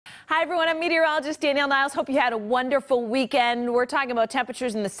Hi, everyone. I'm meteorologist Danielle Niles. Hope you had a wonderful weekend. We're talking about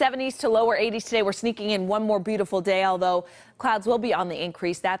temperatures in the 70s to lower 80s today. We're sneaking in one more beautiful day, although clouds will be on the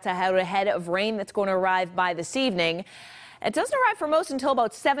increase. That's ahead of rain that's going to arrive by this evening. It doesn't arrive for most until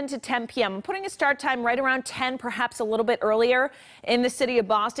about 7 to 10 p.m. I'm putting a start time right around 10, perhaps a little bit earlier in the city of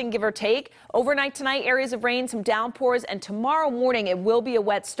Boston, give or take. Overnight tonight, areas of rain, some downpours, and tomorrow morning it will be a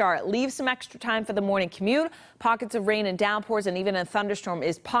wet start. Leave some extra time for the morning commute. Pockets of rain and downpours and even a thunderstorm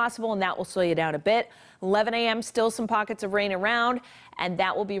is possible, and that will slow you down a bit. 11 a.m. still some pockets of rain around, and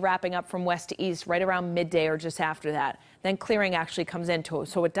that will be wrapping up from west to east right around midday or just after that. Then clearing actually comes into it,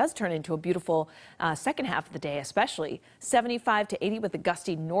 so it does turn into a beautiful second half of the day, especially 75 to 80 with a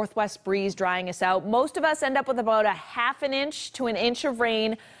gusty northwest breeze drying us out. Most of us end up with about a half an inch to an inch of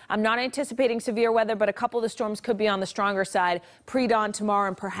rain. I'm not anticipating severe weather, but a couple of the storms could be on the stronger side pre-dawn tomorrow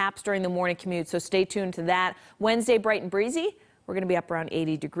and perhaps during the morning commute, so stay tuned to that. Wednesday, bright and breezy. We're going to be up around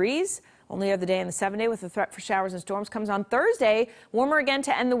 80 degrees. Only other day in the 7-day with the threat for showers and storms comes on Thursday. Warmer again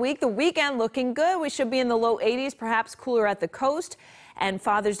to end the week. The weekend looking good. We should be in the low 80s, perhaps cooler at the coast. And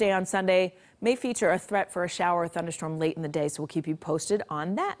Father's Day on Sunday may feature a threat for a shower or thunderstorm late in the day, so we'll keep you posted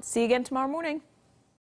on that. See you again tomorrow morning.